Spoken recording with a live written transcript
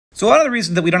So a lot of the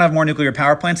reasons that we don't have more nuclear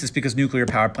power plants is because nuclear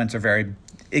power plants are very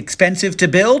expensive to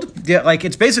build. Yeah, like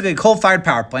it's basically a coal-fired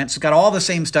power plant. So it's got all the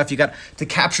same stuff. You got to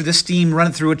capture the steam, run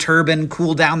it through a turbine,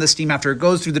 cool down the steam after it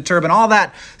goes through the turbine. All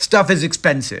that stuff is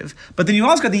expensive. But then you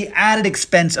also got the added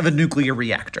expense of a nuclear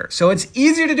reactor. So it's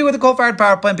easier to do with a coal-fired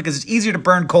power plant because it's easier to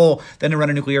burn coal than to run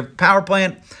a nuclear power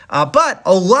plant. But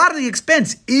a lot of the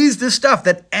expense is the stuff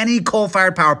that any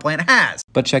coal-fired power plant has.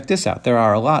 But check this out. There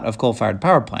are a lot of coal-fired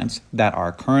power plants that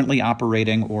are currently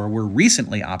operating or were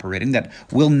recently operating that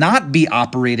will not be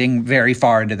operating very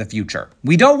far into the future.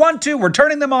 We don't want to. We're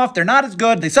turning them off. They're not as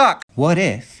good. They suck. What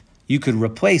if you could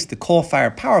replace the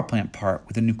coal-fired power plant part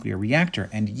with a nuclear reactor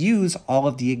and use all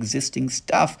of the existing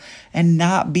stuff and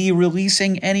not be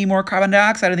releasing any more carbon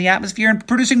dioxide in the atmosphere and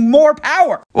producing more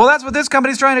power? Well, that's what this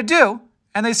company's trying to do,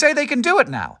 and they say they can do it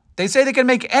now. They say they can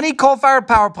make any coal-fired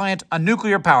power plant a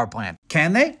nuclear power plant.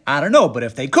 Can they? I don't know, but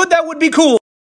if they could, that would be cool.